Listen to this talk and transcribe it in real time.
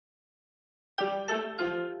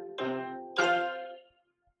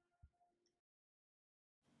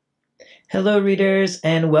Hello, readers,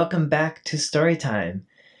 and welcome back to Storytime.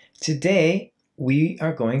 Today, we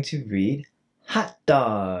are going to read Hot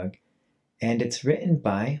Dog, and it's written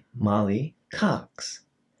by Molly Cox.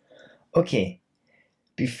 Okay,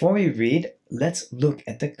 before we read, let's look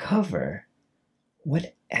at the cover.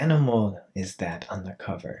 What animal is that on the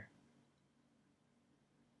cover?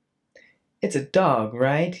 It's a dog,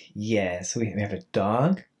 right? Yes, we have a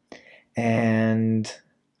dog. And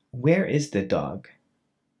where is the dog?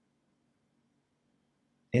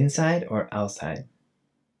 Inside or outside?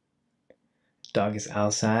 Dog is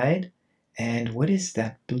outside. And what is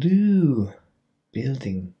that blue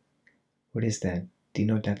building? What is that? Do you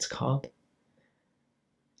know what that's called?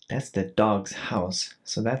 That's the dog's house.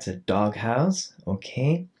 So that's a dog house,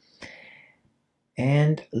 okay?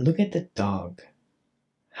 And look at the dog.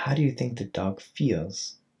 How do you think the dog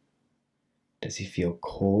feels? Does he feel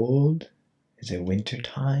cold? Is it winter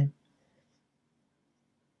time?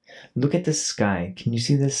 Look at the sky. Can you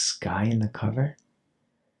see the sky in the cover?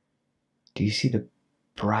 Do you see the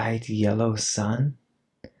bright yellow sun?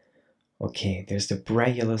 Okay, there's the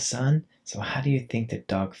bright yellow sun. So how do you think the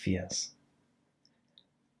dog feels?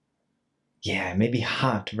 Yeah, maybe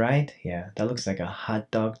hot, right? Yeah, that looks like a hot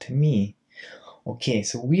dog to me. Okay,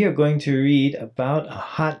 so we are going to read about a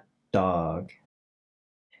hot dog.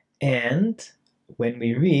 And when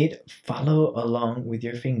we read, follow along with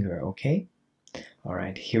your finger, okay? All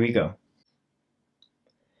right, here we go.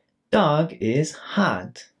 Dog is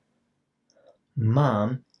hot.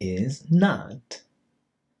 Mom is not.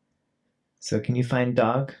 So can you find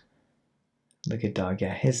dog? Look at dog.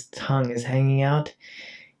 Yeah, his tongue is hanging out.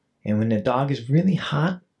 And when the dog is really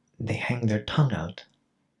hot, they hang their tongue out.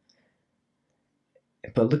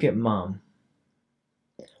 But look at mom.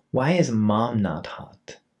 Why is mom not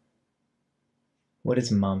hot? What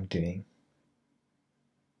is mom doing?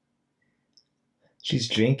 She's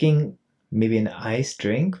drinking maybe an iced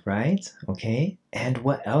drink, right? Okay. And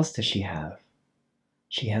what else does she have?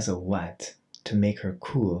 She has a what to make her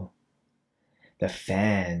cool? The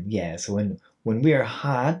fan. Yeah, so when we are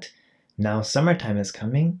hot, now summertime is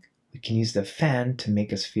coming, we can use the fan to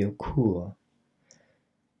make us feel cool.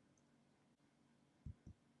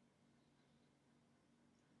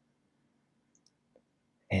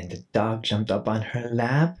 And the dog jumped up on her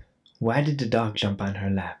lap. Why did the dog jump on her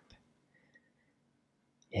lap?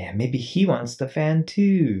 Yeah, maybe he wants the fan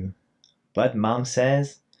too. But mom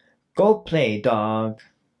says, "Go play, dog."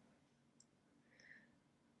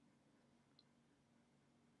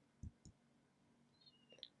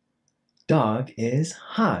 Dog is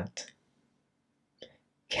hot.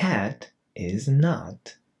 Cat is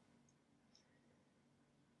not.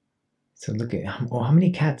 So look at how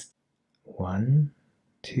many cats? 1,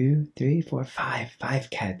 2, 3, 4, 5. 5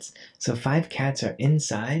 cats. So 5 cats are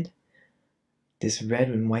inside this red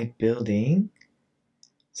and white building.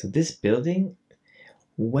 So this building,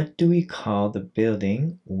 what do we call the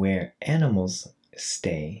building where animals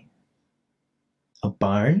stay? A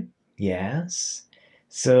barn? Yes.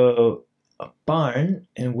 So a barn,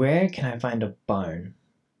 and where can I find a barn?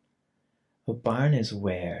 A barn is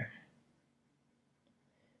where?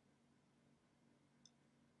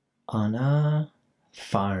 On a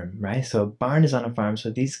farm, right? So a barn is on a farm, so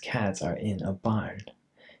these cats are in a barn.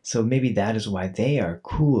 So maybe that is why they are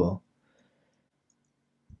cool.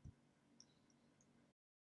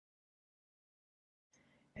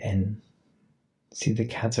 And see, the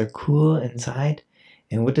cats are cool inside.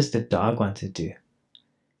 And what does the dog want to do?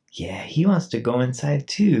 Yeah, he wants to go inside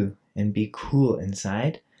too and be cool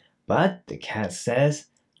inside. But the cat says,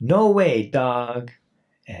 "No way, dog."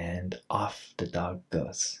 And off the dog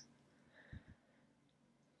goes.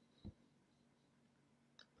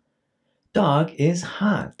 Dog is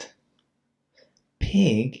hot.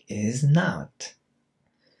 Pig is not.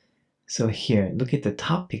 So here, look at the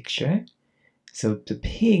top picture. So the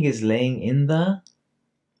pig is laying in the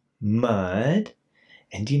mud.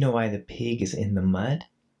 And do you know why the pig is in the mud?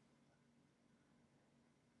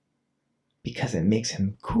 Because it makes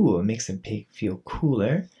him cool. It makes the pig feel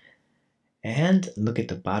cooler. And look at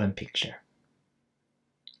the bottom picture.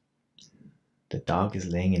 The dog is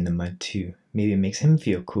laying in the mud too. Maybe it makes him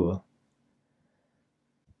feel cool.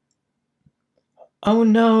 Oh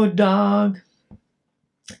no, dog!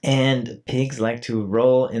 And pigs like to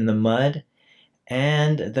roll in the mud.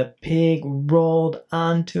 And the pig rolled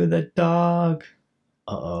onto the dog.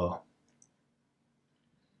 Uh-oh.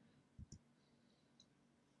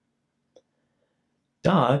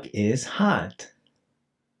 Dog is hot.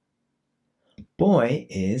 Boy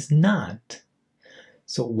is not.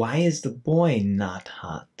 So why is the boy not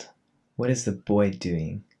hot? What is the boy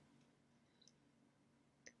doing?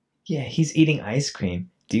 Yeah, he's eating ice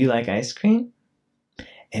cream. Do you like ice cream?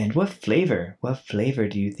 And what flavor? What flavor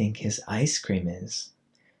do you think his ice cream is?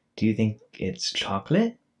 Do you think it's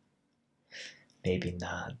chocolate? Maybe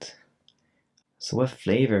not. So what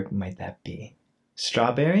flavor might that be?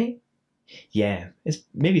 Strawberry? Yeah, it's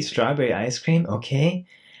maybe strawberry ice cream, okay.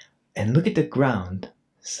 And look at the ground.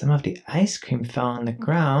 Some of the ice cream fell on the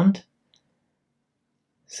ground.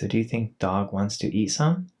 So do you think dog wants to eat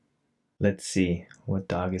some? Let's see what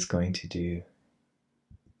dog is going to do.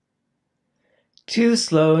 Too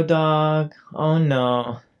slow, dog. Oh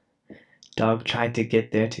no. Dog tried to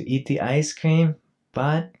get there to eat the ice cream,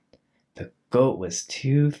 but the goat was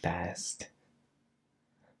too fast.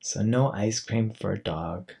 So no ice cream for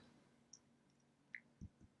dog.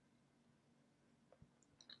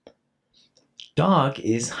 Dog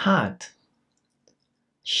is hot.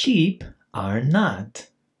 Sheep are not.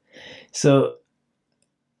 So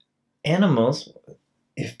animals,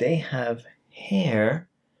 if they have hair,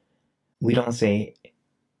 we don't say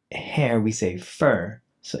hair, we say fur.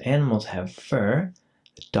 So animals have fur.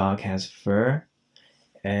 The dog has fur.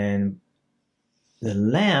 And the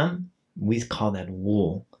lamb, we call that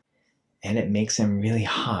wool. And it makes them really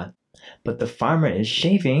hot. But the farmer is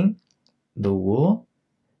shaving the wool.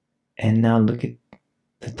 And now look at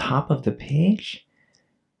the top of the page.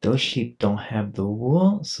 Those sheep don't have the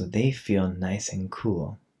wool, so they feel nice and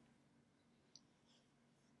cool.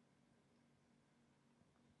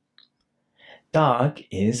 Dog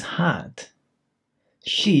is hot.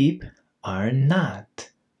 Sheep are not.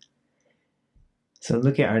 So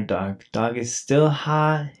look at our dog. Dog is still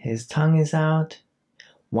hot. His tongue is out.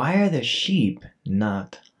 Why are the sheep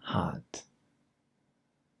not hot?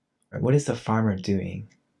 What is the farmer doing?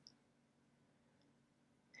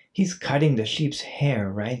 He's cutting the sheep's hair,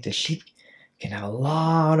 right? The sheep can have a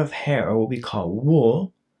lot of hair, or what we call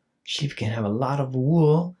wool. Sheep can have a lot of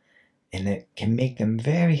wool, and it can make them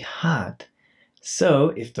very hot. So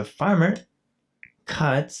if the farmer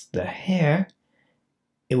cuts the hair,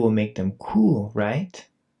 it will make them cool, right?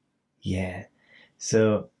 Yeah.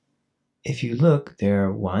 So if you look, there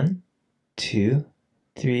are 1, 2,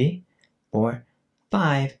 3, 4,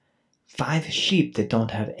 5 sheep that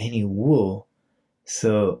don't have any wool.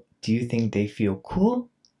 So do you think they feel cool?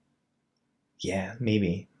 Yeah,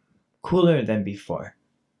 maybe. Cooler than before.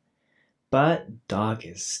 But dog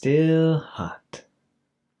is still hot.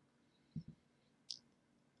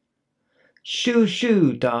 Shoo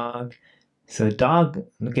shoo, dog. So dog,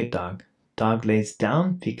 look at dog. Dog lays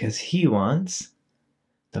down because he wants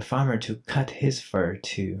the farmer to cut his fur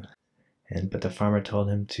too. But the farmer told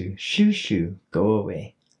him to shoo shoo, go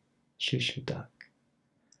away. Shoo shoo, dog.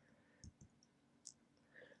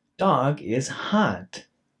 Dog is hot.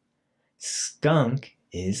 Skunk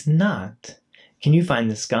is not. Can you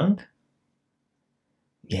find the skunk?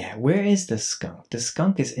 Yeah, where is the skunk? The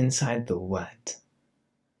skunk is inside the what?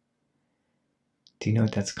 Do you know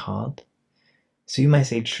what that's called? So you might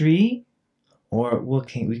say tree, or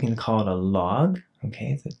we can call it a log.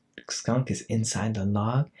 Okay, the skunk is inside the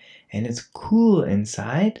log, and it's cool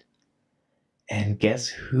inside. And guess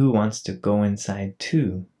who wants to go inside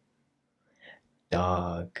too?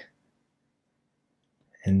 Dog.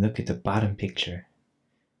 And look at the bottom picture.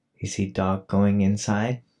 You see dog going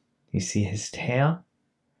inside? You see his tail?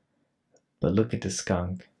 But look at the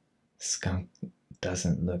skunk. Skunk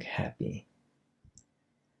doesn't look happy.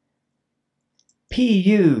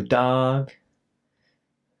 P.U. dog.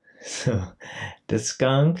 So the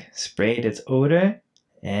skunk sprayed its odor,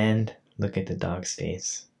 and look at the dog's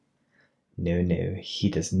face. No, he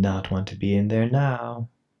does not want to be in there now.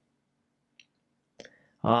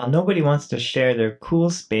 Nobody wants to share their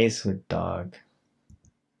cool space with dog.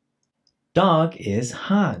 Dog is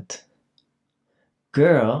hot.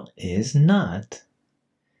 Girl is not.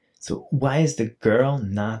 So why is the girl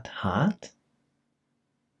not hot?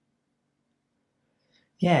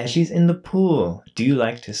 Yeah, she's in the pool. Do you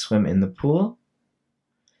like to swim in the pool?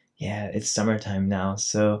 Yeah, it's summertime now,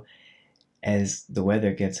 so as the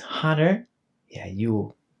weather gets hotter, yeah,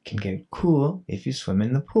 you can get cool if you swim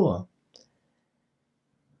in the pool.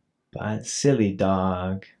 But silly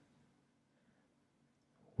dog.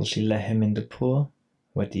 Will she let him in the pool?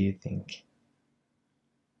 What do you think?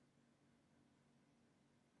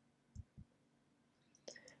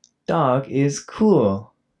 Dog is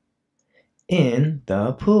cool. In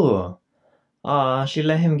the pool. Aw, she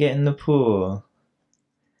let him get in the pool.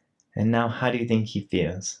 And now how do you think he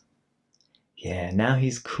feels? Yeah, now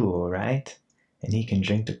he's cool, right? And he can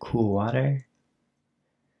drink the cool water.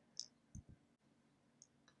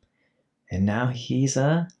 And now he's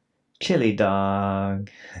a chilly dog.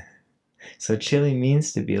 So chilly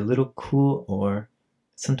means to be a little cool or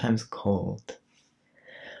sometimes cold.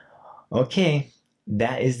 Okay,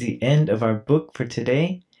 that is the end of our book for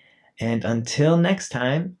today. And until next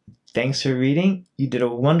time, thanks for reading. You did a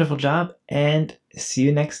wonderful job, and see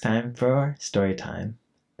you next time for story time.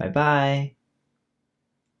 Bye bye.